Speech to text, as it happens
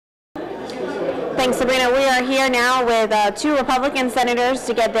Thanks, Sabrina. We are here now with two Republican senators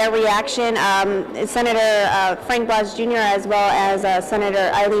to get their reaction. Senator Frank Blas Jr. as well as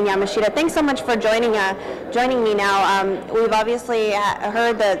Senator Aline Yamashita. Thanks so much for joining me now. We've obviously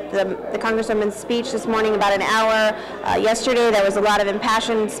heard the Congresswoman's speech this morning about an hour. Yesterday there was a lot of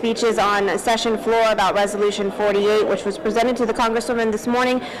impassioned speeches on session floor about Resolution 48, which was presented to the Congresswoman this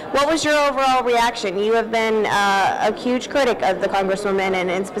morning. What was your overall reaction? You have been a huge critic of the Congresswoman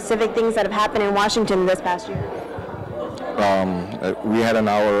and specific things that have happened in Washington this past year. We had an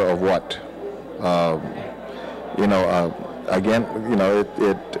hour of what? Again,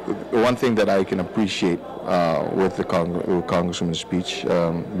 one thing that I can appreciate with the Congresswoman's speech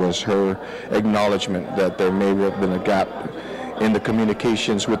was her acknowledgement that there may have been a gap in the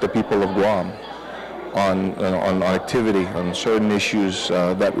communications with the people of Guam on activity, on certain issues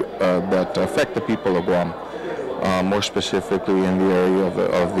that affect the people of Guam, more specifically in the area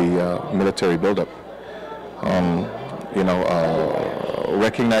of the military buildup.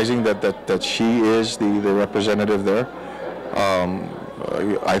 Recognizing that she is the representative there,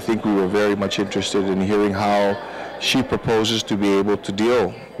 I think we were very much interested in hearing how she proposes to be able to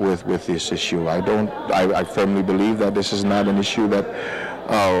deal with this issue. I firmly believe that this is not an issue that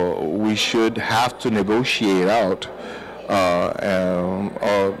we should have to negotiate out,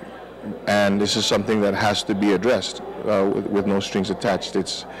 and this is something that has to be addressed with no strings attached.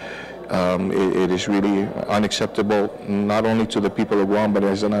 It is really unacceptable, not only to the people of Guam, but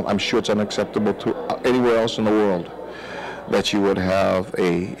I'm sure it's unacceptable to anywhere else in the world, that you would have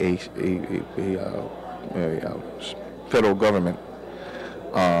a federal government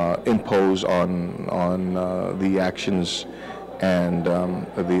impose on the actions and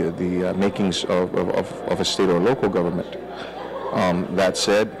the makings of a state or local government. That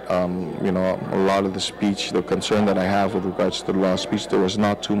said, a lot of the speech, the concern that I have with regards to the last speech, there was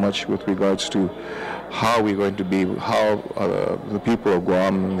not too much with regards to how we're going to be, how the people of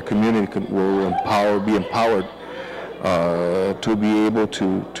Guam and the community will be empowered to be able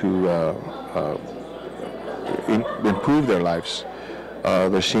to improve their lives.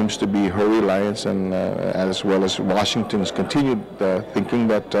 There seems to be her reliance, and as well as Washington's continued thinking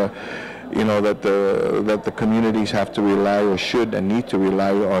that that the communities have to rely, or should and need to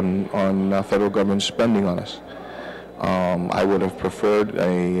rely on federal government spending on us. I would have preferred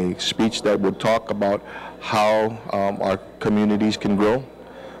a speech that would talk about how our communities can grow,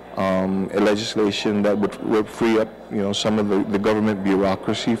 a legislation that would free up some of the government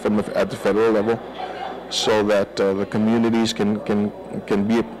bureaucracy at the federal level, so that the communities can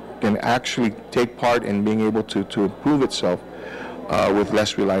actually take part in being able to improve itself with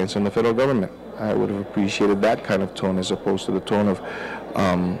less reliance on the federal government. I would have appreciated that kind of tone, as opposed to the tone of,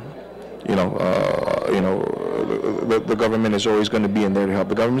 the government is always going to be in there to help.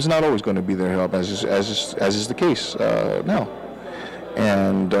 The government is not always going to be there to help, as is the case now.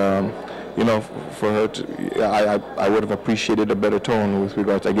 And for her to, I would have appreciated a better tone with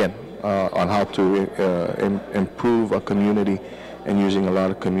regards, again, on how to improve a community, and using a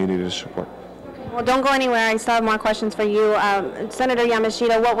lot of community support. Well, don't go anywhere. I still have more questions for you. Senator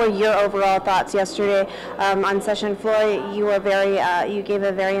Yamashita, what were your overall thoughts yesterday on session floor? You were you gave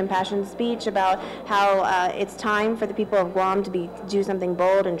a very impassioned speech about how it's time for the people of Guam to do something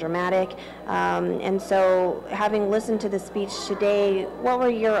bold and dramatic. And so, having listened to the speech today, what were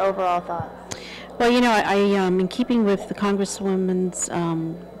your overall thoughts? Well, I in keeping with the Congresswoman's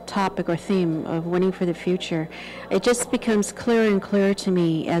topic or theme of winning for the future, it just becomes clearer and clearer to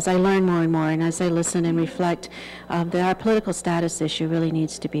me as I learn more and more, and as I listen and reflect, that our political status issue really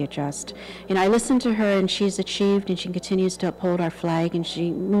needs to be addressed. I listen to her, and she's achieved, and she continues to uphold our flag, and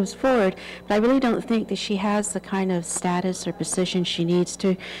she moves forward, but I really don't think that she has the kind of status or position she needs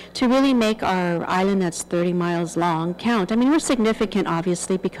to really make our island that's 30 miles long count. I mean, we're significant,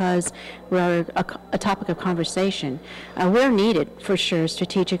 obviously, because we're a topic of conversation. We're needed, for sure,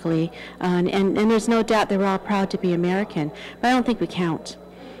 strategically, and there's no doubt that we're all proud to be American, but I don't think we count.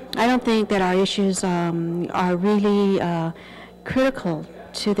 I don't think that our issues are really critical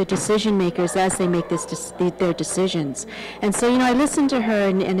to the decision makers as they make their decisions. And so, I listened to her,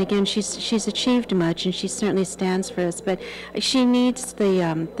 and again, she's achieved much, and she certainly stands for us, but she needs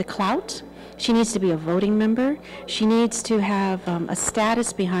the clout. She needs to be a voting member. She needs to have a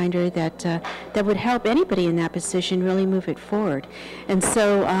status behind her that would help anybody in that position really move it forward. And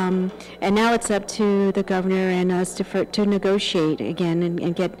so, and now it's up to the governor and us to negotiate again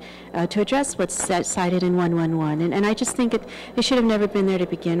and get to address what's cited in 111. And I just think it should have never been there to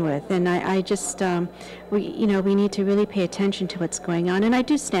begin with. And I just, we need to really pay attention to what's going on. And I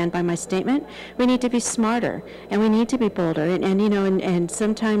do stand by my statement. We need to be smarter, and we need to be bolder. And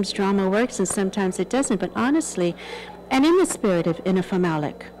sometimes drama works, and sometimes it doesn't. But honestly, and in the spirit of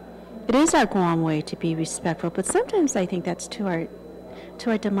Inafamalik, it is our Guam way to be respectful, but sometimes I think that's to our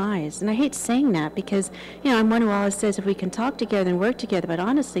demise. And I hate saying that because, I'm one who always says if we can talk together and work together, but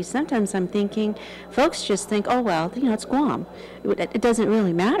honestly, sometimes I'm thinking, folks just think, oh, well, it's Guam. It doesn't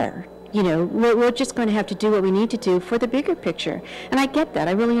really matter. We're just going to have to do what we need to do for the bigger picture. And I get that.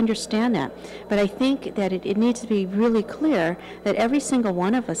 I really understand that. But I think that it needs to be really clear that every single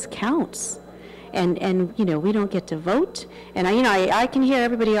one of us counts. And we don't get to vote. And I can hear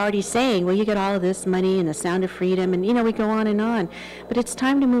everybody already saying, well, you get all of this money and the sound of freedom, and we go on and on. But it's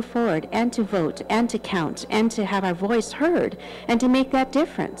time to move forward and to vote and to count and to have our voice heard and to make that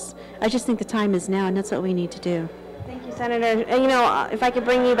difference. I just think the time is now, and that's what we need to do. Thank you, Senator. If I could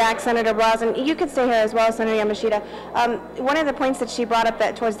bring you back, Senator Blas, and you could stay here as well, Senator Yamashita. One of the points that she brought up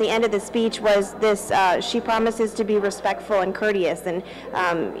that towards the end of the speech was this, she promises to be respectful and courteous, and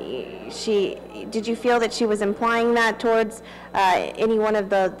did you feel that she was implying that towards any one of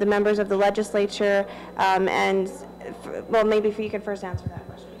the members of the legislature? Well, maybe if you could first answer that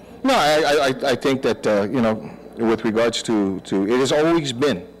question. No, I think that, with regards to it has always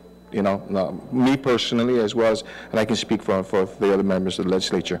been, me personally as well as, and I can speak for the other members of the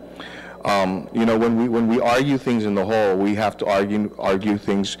legislature. When we argue things in the hall, we have to argue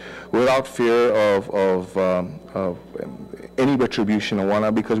things without fear of any retribution or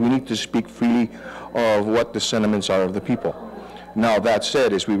whatnot, because we need to speak freely of what the sentiments are of the people. Now, that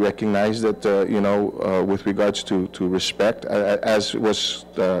said, is we recognize that, with regards to respect, as was,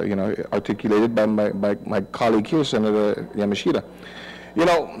 articulated by my colleague here, Senator Yamashita,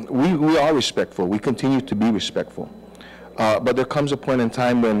 we are respectful. We continue to be respectful. But there comes a point in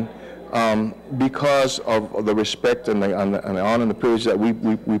time when, because of the respect and the honor and the privilege that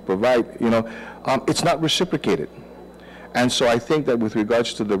we provide, it's not reciprocated. And so I think that with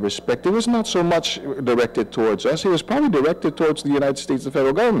regards to the respect, it was not so much directed towards us. It was probably directed towards the United States, the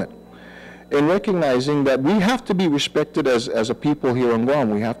federal government, in recognizing that we have to be respected as a people here in Guam.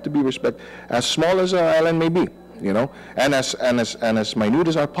 We have to be respected, as small as our island may be. And as minute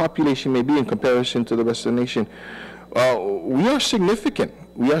as our population may be in comparison to the rest of the nation, we are significant.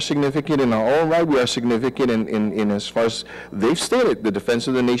 We are significant in our own right. We are significant in as far as they've stated, the defense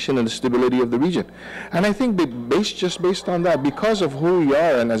of the nation and the stability of the region. And I think that based on that, because of who we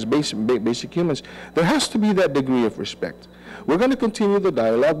are and as basic humans, there has to be that degree of respect. We're going to continue the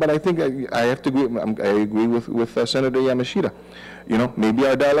dialogue, but I think I have to agree. I agree with Senator Yamashita. Maybe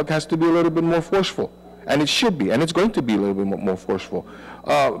our dialogue has to be a little bit more forceful. And it should be, and it's going to be a little bit more forceful.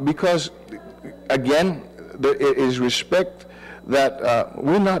 Because, again, there is respect that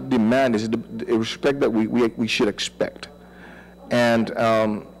we're not demand, is the respect that we should expect. And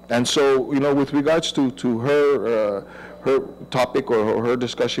so, with regards to her topic or her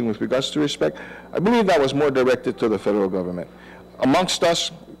discussion with regards to respect, I believe that was more directed to the federal government. Amongst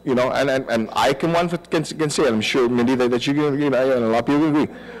us, and I can say, I'm sure, Mindy, that you can, and a lot of people agree,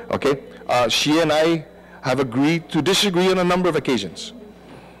 okay? She and I have agreed to disagree on a number of occasions.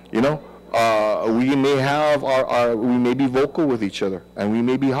 We may have we may be vocal with each other, and we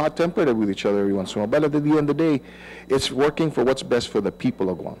may be hot-tempered with each other every once in a while, but at the end of the day, it's working for what's best for the people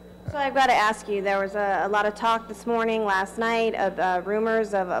of Guam. So I've got to ask you, there was a lot of talk this morning, last night, of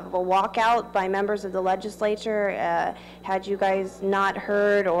rumors of a walkout by members of the legislature. Had you guys not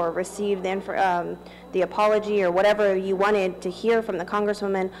heard or received the apology or whatever you wanted to hear from the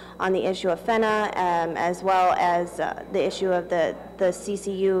Congresswoman on the issue of FENA, as well as the issue of the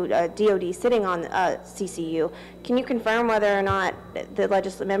CCU, DOD sitting on CCU, can you confirm whether or not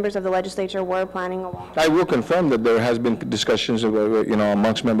the members of the legislature were planning a walkout? I will confirm that there has been discussions,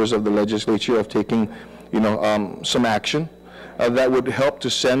 amongst members of the legislature of taking, some action that would help to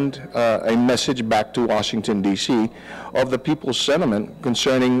send a message back to Washington, D.C. of the people's sentiment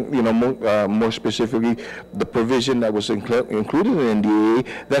concerning, more specifically, the provision that was included in the NDAA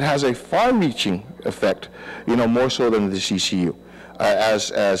that has a far-reaching effect, more so than the CCU. As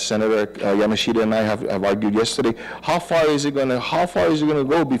Senator Yamashita and I have argued yesterday, how far is it going to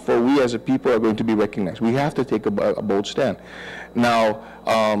go before we as a people are going to be recognized? We have to take a bold stand. Now,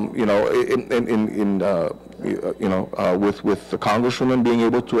 with the Congresswoman being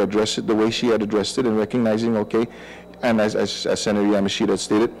able to address it the way she had addressed it and recognizing, okay, and as Senator Yamashita had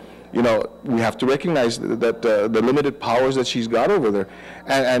stated, we have to recognize that the limited powers that she's got over there,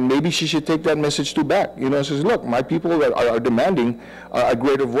 and maybe she should take that message back. Says, look, my people that are demanding a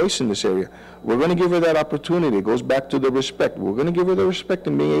greater voice in this area. We're going to give her that opportunity. It goes back to the respect. We're going to give her the respect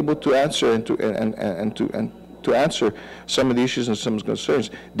in being able to answer and to answer some of the issues and some concerns.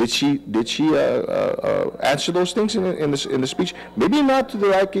 Did she answer those things in the speech? Maybe not to the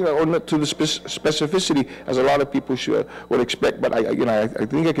liking or not to the specificity as a lot of people would expect. But I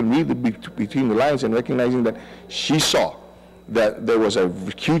think I can read between the lines and recognizing that she saw that there was a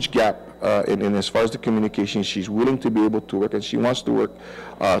huge gap in as far as the communication. She's willing to be able to work, and she wants to work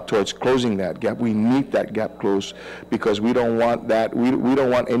towards closing that gap. We need that gap closed because we don't want that. We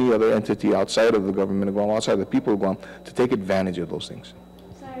don't want any other entity outside of the government of Guam, outside of the people of Guam, to take advantage of those things.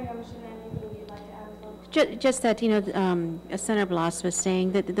 Just that, Senator Blas was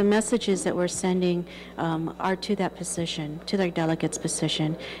saying that the messages that we're sending are to that position, to their delegates'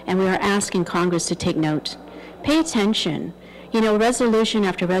 position, and we are asking Congress to take note. Pay attention. Resolution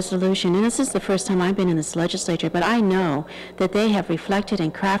after resolution, and this is the first time I've been in this legislature, but I know that they have reflected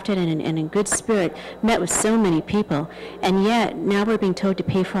and crafted and in good spirit met with so many people, and yet now we're being told to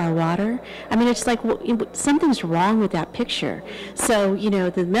pay for our water. I mean, it's like something's wrong with that picture. So,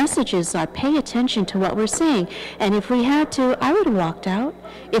 the messages are pay attention to what we're saying, and if we had to, I would have walked out.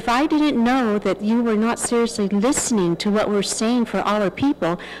 If I didn't know that you were not seriously listening to what we're saying for all our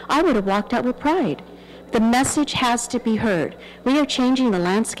people, I would have walked out with pride. The message has to be heard. We are changing the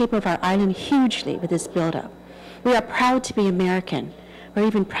landscape of our island hugely with this buildup. We are proud to be American. We're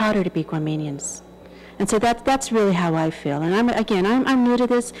even prouder to be Guamanians. And so that's really how I feel. And I'm new to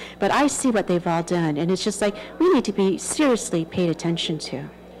this, but I see what they've all done. And it's just like we need to be seriously paid attention to.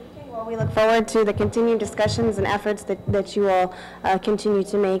 Well, we look forward to the continued discussions and efforts that you will continue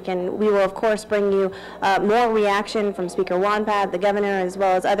to make, and we will, of course, bring you more reaction from Speaker Wonpat, the governor, as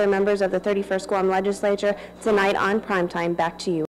well as other members of the 31st Guam legislature tonight on Primetime. Back to you.